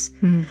things,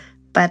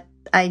 but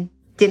I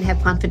didn't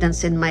have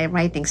confidence in my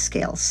writing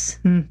skills.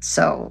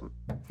 So,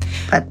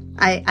 but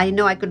I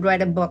know I could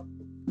write a book,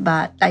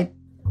 but I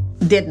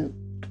didn't.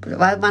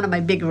 One of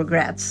my big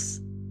regrets.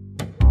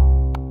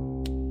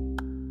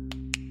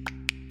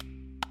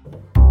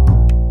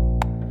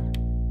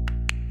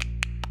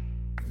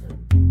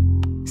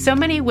 So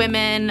many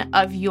women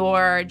of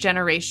your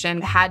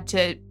generation had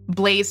to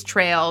blaze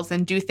trails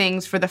and do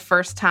things for the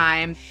first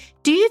time.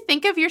 Do you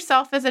think of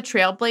yourself as a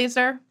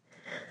trailblazer?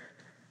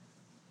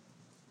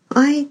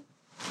 I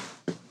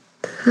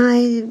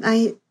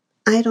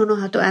don't know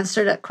how to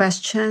answer that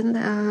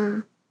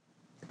question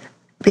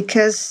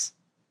because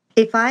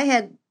if I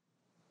had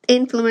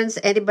influenced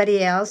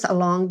anybody else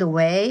along the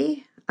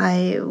way,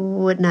 I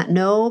would not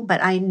know.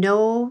 But I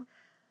know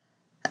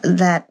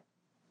that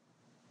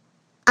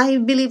I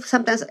believe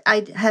sometimes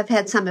I have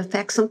had some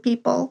effects on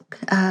people,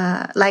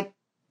 like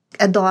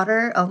a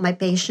daughter of my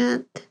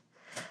patient.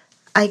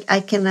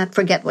 I cannot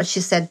forget what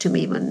she said to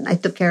me when I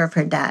took care of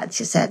her dad.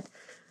 She said,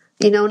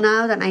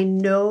 now that I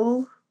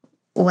know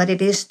what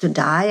it is to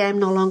die, I'm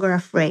no longer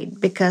afraid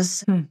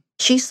because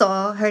she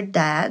saw her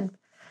dad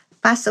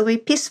pass away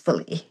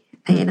peacefully,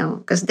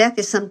 because death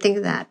is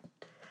something that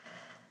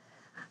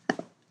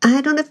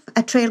I don't know if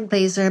a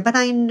trailblazer, but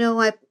I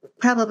know I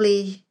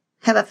probably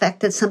have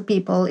affected some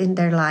people in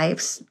their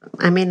lives.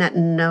 I may not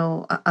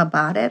know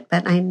about it,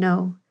 but I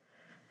know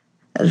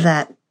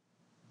that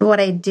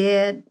what I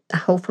did,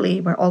 hopefully,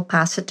 were all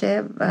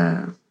positive,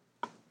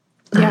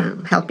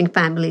 helping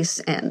families.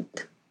 And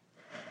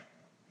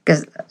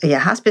because,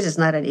 hospice is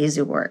not an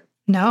easy work.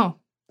 No.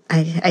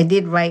 I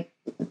did write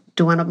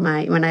to one of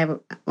my, when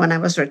I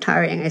was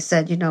retiring, I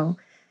said,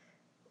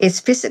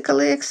 it's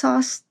physically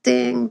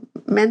exhausting,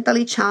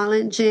 mentally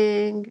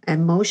challenging,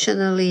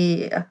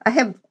 emotionally. I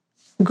have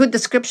good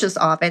descriptions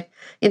of it.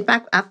 In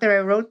fact, after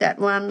I wrote that,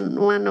 one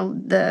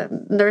of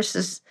the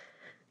nurses,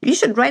 you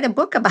should write a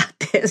book about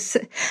this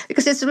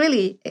because it's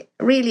really,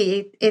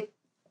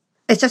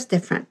 it's just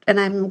different. And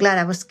I'm glad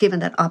I was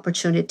given that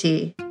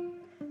opportunity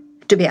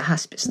to be a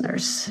hospice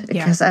nurse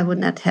because I would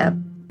not have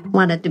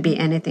wanted to be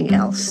anything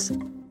else.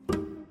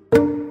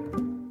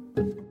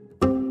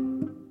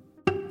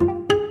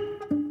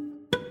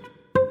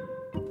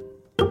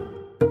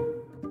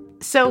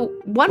 So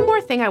one more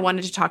thing I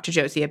wanted to talk to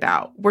Josie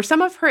about were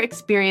some of her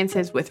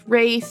experiences with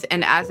race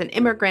and as an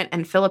immigrant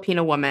and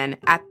Filipino woman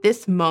at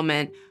this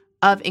moment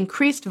of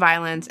increased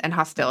violence and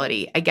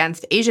hostility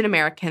against Asian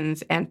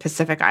Americans and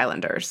Pacific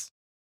Islanders.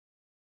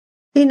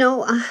 If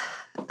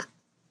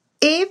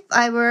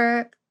I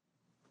were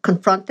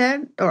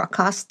confronted or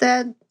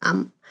accosted,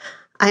 I'm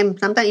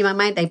sometimes in my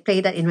mind, I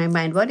play that in my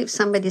mind. What if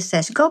somebody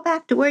says, go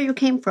back to where you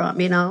came from,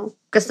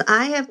 Because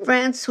I have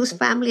friends whose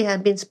family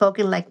have been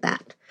spoken like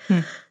that.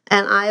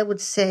 And I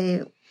would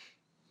say,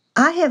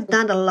 I have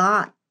done a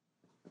lot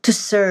to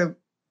serve,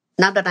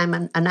 now that I'm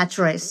a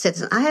naturalized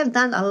citizen, I have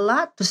done a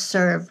lot to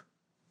serve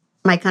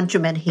my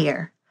countrymen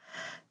here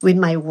with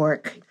my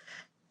work.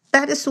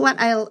 That is what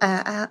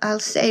I'll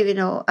say,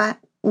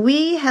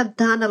 we have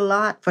done a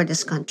lot for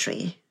this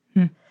country.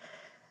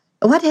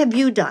 What have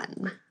you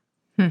done?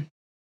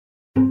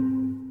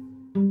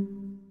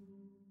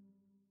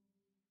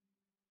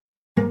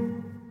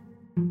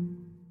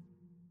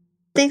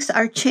 Things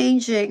are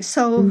changing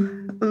so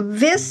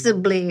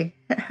visibly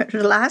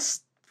the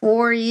last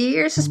 4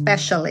 years,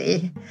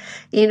 especially.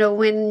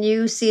 When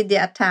you see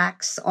the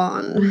attacks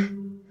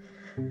on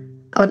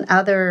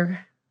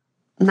other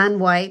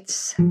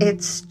non-whites,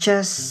 it's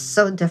just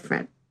so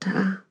different.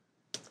 I'm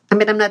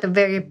not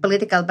very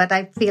political, but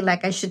I feel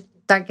like I should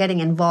start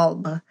getting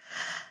involved.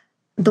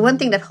 The one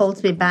thing that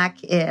holds me back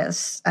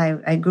is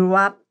I grew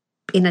up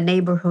in a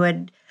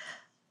neighborhood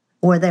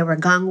where there were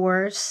gang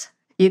wars.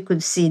 You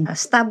could see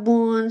stab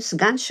wounds,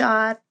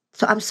 gunshot.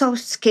 So I'm so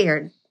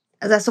scared.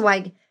 That's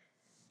why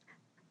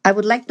I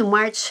would like to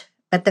march,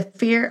 but the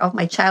fear of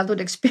my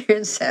childhood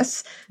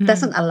experiences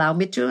doesn't allow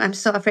me to. I'm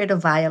so afraid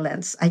of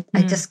violence. I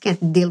just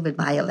can't deal with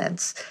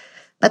violence.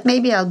 But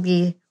maybe I'll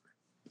be,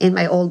 in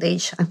my old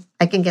age,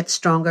 I can get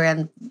stronger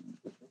and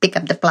pick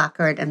up the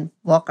placard and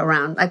walk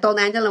around. I told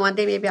Angela one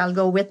day maybe I'll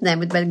go with them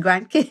with my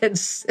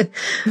grandkids.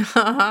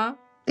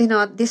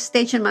 At this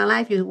stage in my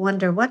life, you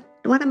wonder, what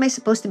am I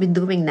supposed to be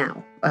doing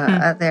now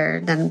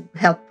other than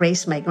help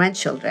raise my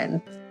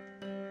grandchildren?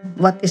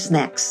 What is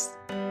next?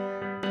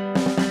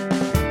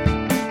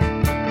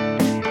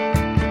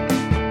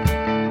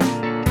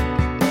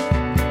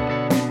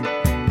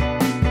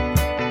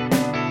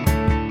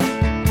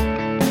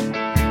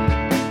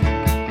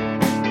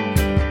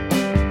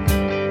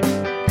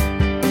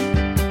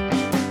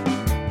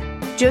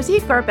 Josie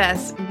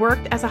Garbes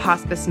worked as a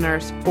hospice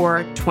nurse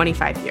for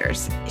 25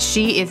 years.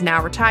 She is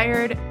now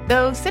retired,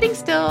 though sitting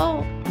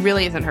still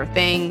really isn't her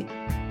thing.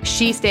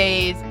 She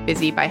stays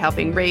busy by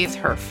helping raise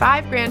her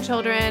 5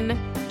 grandchildren.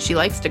 She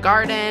likes to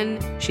garden.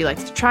 She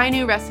likes to try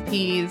new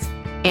recipes.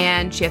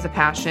 And she has a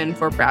passion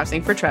for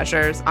browsing for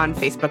treasures on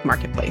Facebook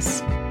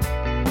Marketplace.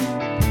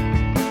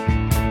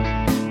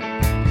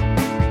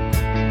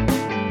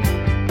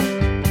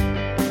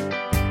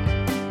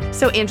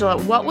 So, Angela,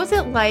 what was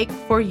it like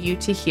for you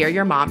to hear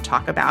your mom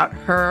talk about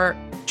her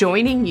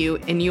joining you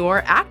in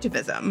your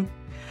activism?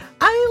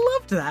 I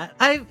loved that.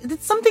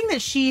 It's something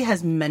that she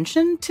has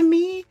mentioned to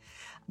me,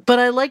 but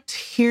I liked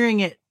hearing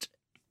it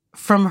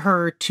from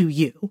her to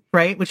you,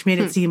 right? Which made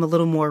it seem a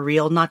little more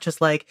real, not just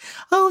like,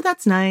 oh,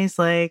 that's nice,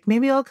 like,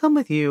 maybe I'll come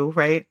with you,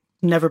 right?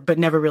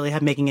 never really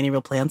have making any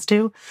real plans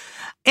to.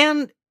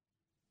 And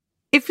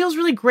it feels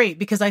really great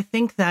because I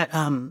think that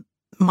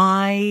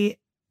my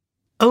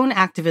own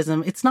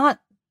activism, it's not,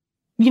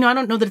 I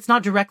don't know that it's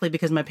not directly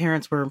because my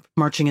parents were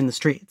marching in the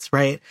streets,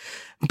 right?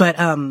 But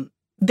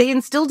they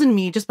instilled in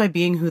me, just by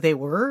being who they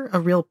were, a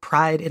real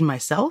pride in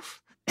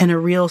myself and a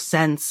real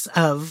sense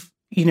of,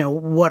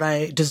 what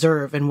I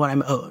deserve and what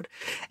I'm owed.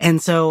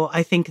 And so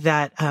I think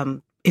that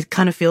it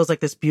kind of feels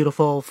like this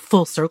beautiful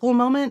full circle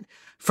moment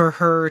for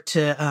her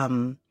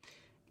to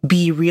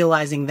be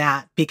realizing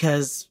that,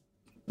 because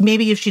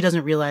maybe if she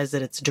doesn't realize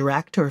that it's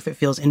direct or if it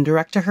feels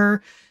indirect to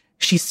her,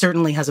 she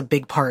certainly has a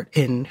big part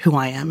in who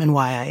I am and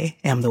why I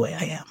am the way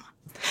I am.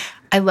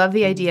 I love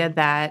the idea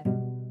that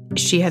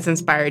she has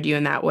inspired you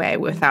in that way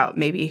without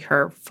maybe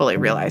her fully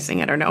realizing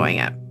it or knowing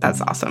it.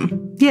 That's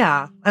awesome.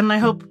 Yeah. And I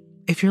hope,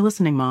 if you're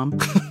listening, Mom,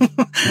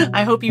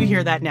 I hope you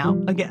hear that now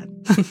again.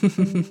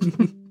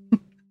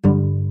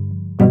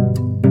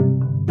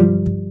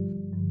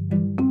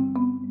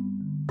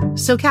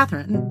 So,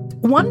 Catherine,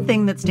 one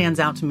thing that stands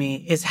out to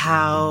me is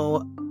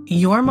how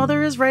your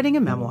mother is writing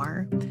a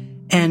memoir,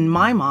 and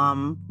my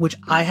mom, which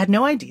I had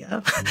no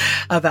idea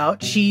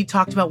about, she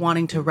talked about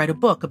wanting to write a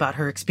book about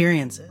her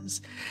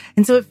experiences.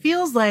 And so it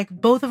feels like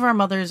both of our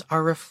mothers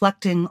are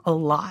reflecting a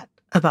lot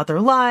about their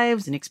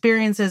lives and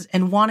experiences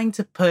and wanting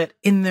to put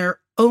in their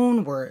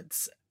own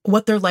words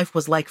what their life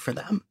was like for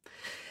them.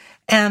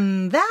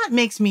 And that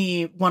makes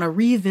me want to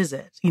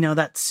revisit,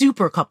 that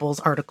Super Couples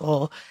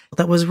article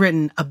that was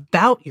written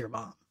about your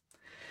mom.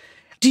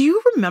 Do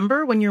you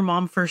remember when your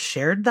mom first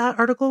shared that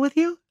article with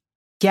you?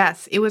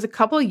 Yes, it was a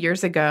couple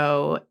years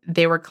ago.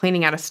 They were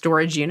cleaning out a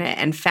storage unit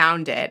and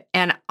found it.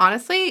 And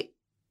honestly,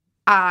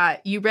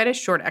 you read a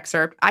short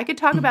excerpt. I could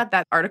talk about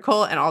that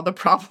article and all the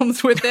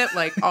problems with it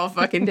all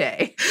fucking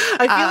day. I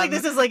feel like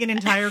this is like an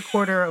entire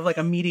quarter of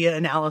a media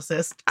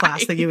analysis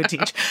class that you would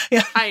teach.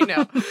 Yeah. I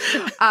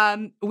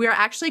know. We're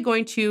actually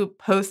going to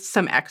post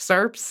some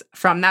excerpts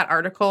from that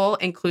article,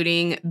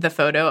 including the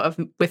photo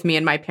with me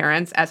and my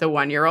parents as a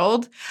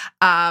 1-year-old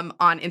on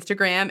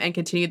Instagram, and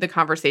continue the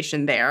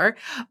conversation there.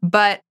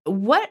 But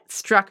what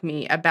struck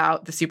me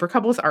about the Super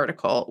Couples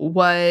article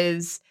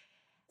was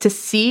to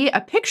see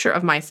a picture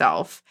of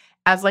myself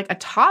as a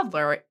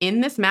toddler in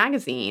this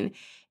magazine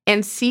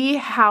and see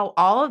how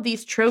all of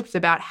these tropes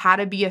about how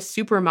to be a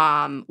super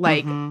mom,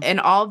 and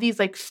all these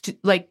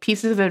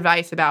pieces of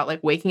advice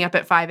about waking up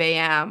at 5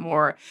 a.m.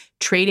 or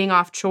trading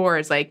off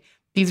chores,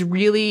 these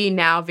really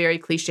now very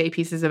cliche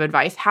pieces of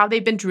advice, how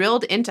they've been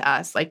drilled into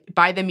us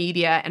by the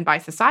media and by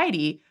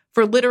society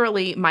for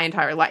literally my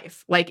entire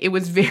life. It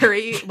was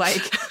very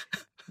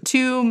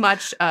too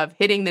much of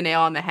hitting the nail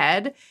on the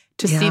head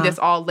to see this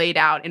all laid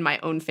out in my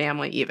own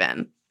family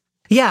even.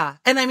 Yeah.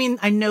 And I mean,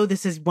 I know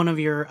this is one of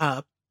your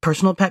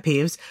personal pet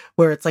peeves,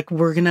 where it's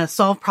we're going to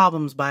solve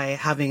problems by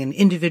having an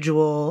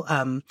individual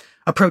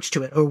approach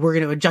to it, or we're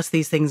going to adjust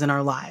these things in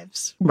our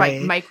lives.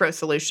 Right. Micro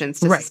solutions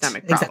to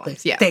systemic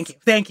problems. Exactly. Yes.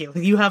 Thank you.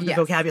 You have the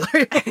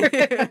vocabulary.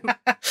 Yeah.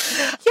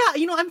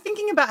 I'm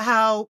thinking about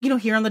how,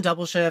 here on the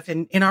Double Shift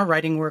and in our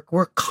writing work,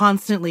 we're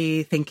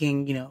constantly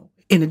thinking,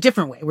 in a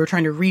different way. We're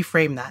trying to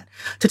reframe that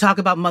to talk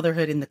about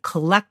motherhood in the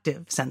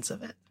collective sense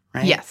of it,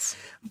 right? Yes.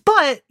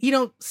 But,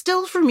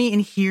 still for me, in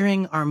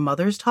hearing our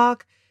mothers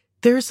talk,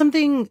 there's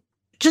something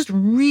just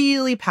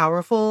really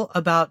powerful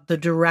about the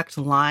direct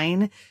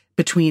line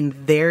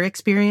between their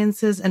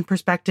experiences and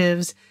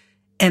perspectives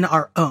and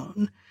our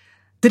own.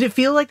 Did it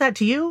feel like that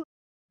to you?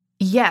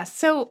 Yes.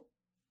 So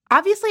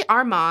obviously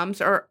our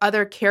moms or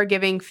other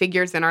caregiving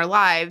figures in our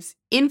lives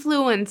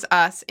influence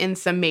us in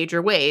some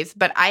major ways,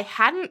 but I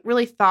hadn't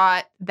really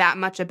thought that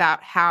much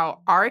about how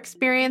our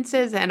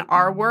experiences and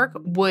our work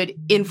would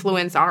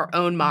influence our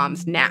own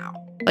moms now.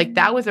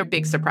 That was a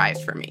big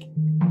surprise for me.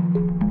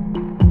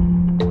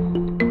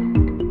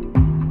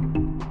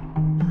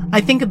 I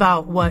think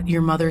about what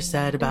your mother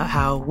said about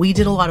how we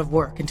did a lot of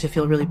work and to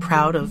feel really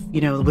proud of,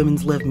 the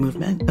Women's Live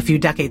movement a few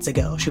decades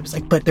ago. She was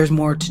but there's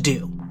more to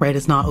do, right?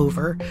 It's not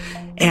over.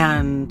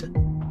 And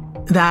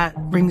that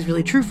rings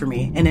really true for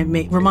me. And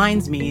it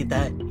reminds me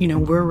that,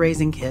 we're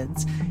raising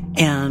kids,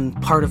 and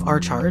part of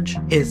our charge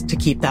is to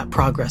keep that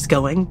progress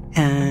going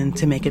and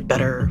to make it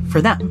better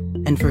for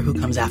them and for who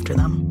comes after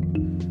them.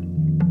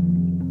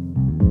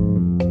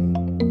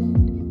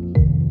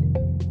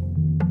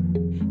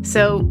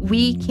 So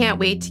we can't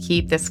wait to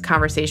keep this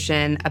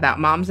conversation about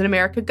moms in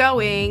America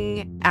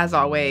going, as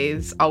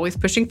always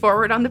pushing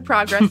forward on the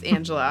progress,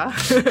 Angela.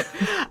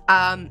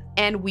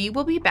 And we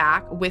will be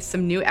back with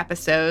some new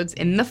episodes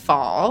in the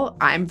fall.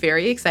 I'm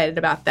very excited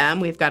about them.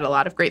 We've got a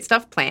lot of great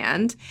stuff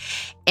planned.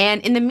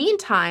 And in the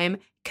meantime,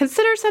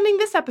 consider sending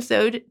this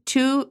episode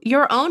to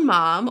your own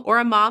mom or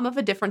a mom of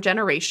a different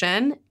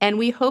generation, and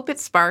we hope it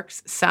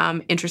sparks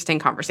some interesting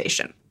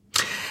conversation.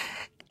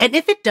 And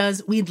if it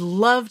does, we'd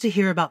love to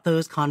hear about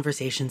those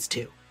conversations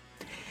too.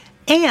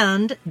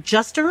 And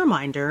just a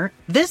reminder,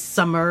 this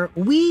summer,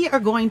 we are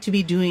going to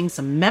be doing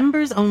some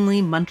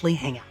members-only monthly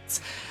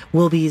hangouts.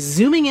 We'll be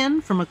zooming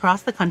in from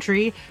across the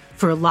country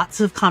for lots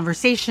of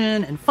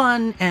conversation and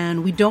fun,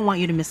 and we don't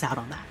want you to miss out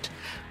on that.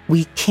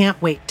 We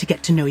can't wait to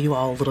get to know you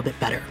all a little bit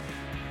better.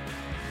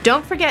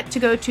 Don't forget to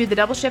go to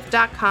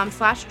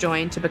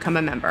thedoubleshift.com/join to become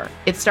a member.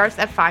 It starts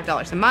at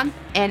 $5 a month,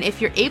 and if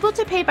you're able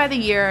to pay by the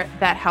year,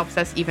 that helps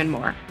us even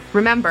more.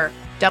 Remember,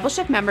 Double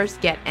Shift members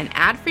get an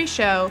ad-free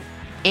show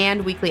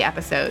and weekly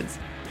episodes,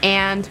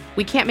 and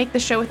we can't make the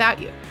show without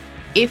you.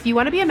 If you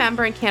want to be a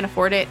member and can't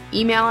afford it,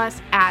 email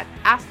us at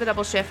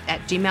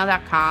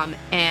askthedoubleshift@gmail.com,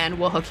 and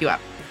we'll hook you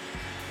up.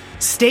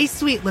 Stay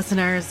sweet,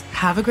 listeners.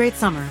 Have a great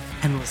summer,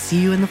 and we'll see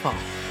you in the fall.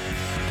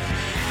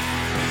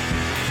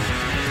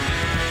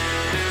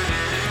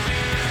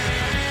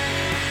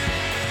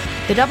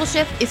 The Double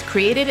Shift is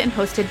created and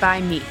hosted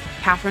by me,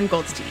 Katherine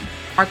Goldstein.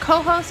 Our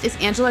co-host is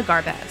Angela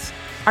Garbez.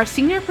 Our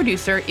senior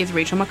producer is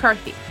Rachel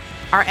McCarthy.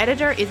 Our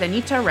editor is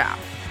Anita Rao.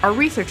 Our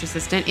research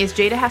assistant is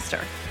Jada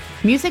Hester.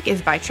 Music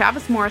is by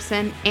Travis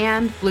Morrison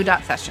and Blue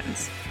Dot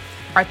Sessions.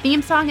 Our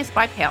theme song is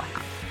by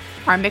Palehound.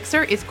 Our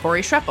mixer is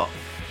Corey Schreppel.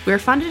 We are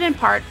funded in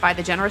part by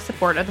the generous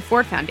support of the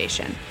Ford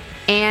Foundation.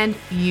 And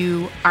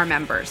you, our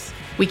members.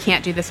 We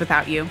can't do this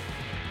without you.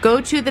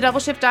 Go to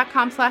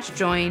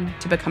thedoubleshift.com/join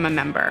to become a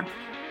member.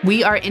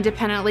 We are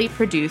independently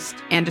produced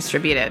and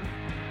distributed.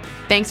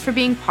 Thanks for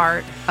being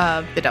part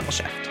of The Double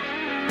Shift.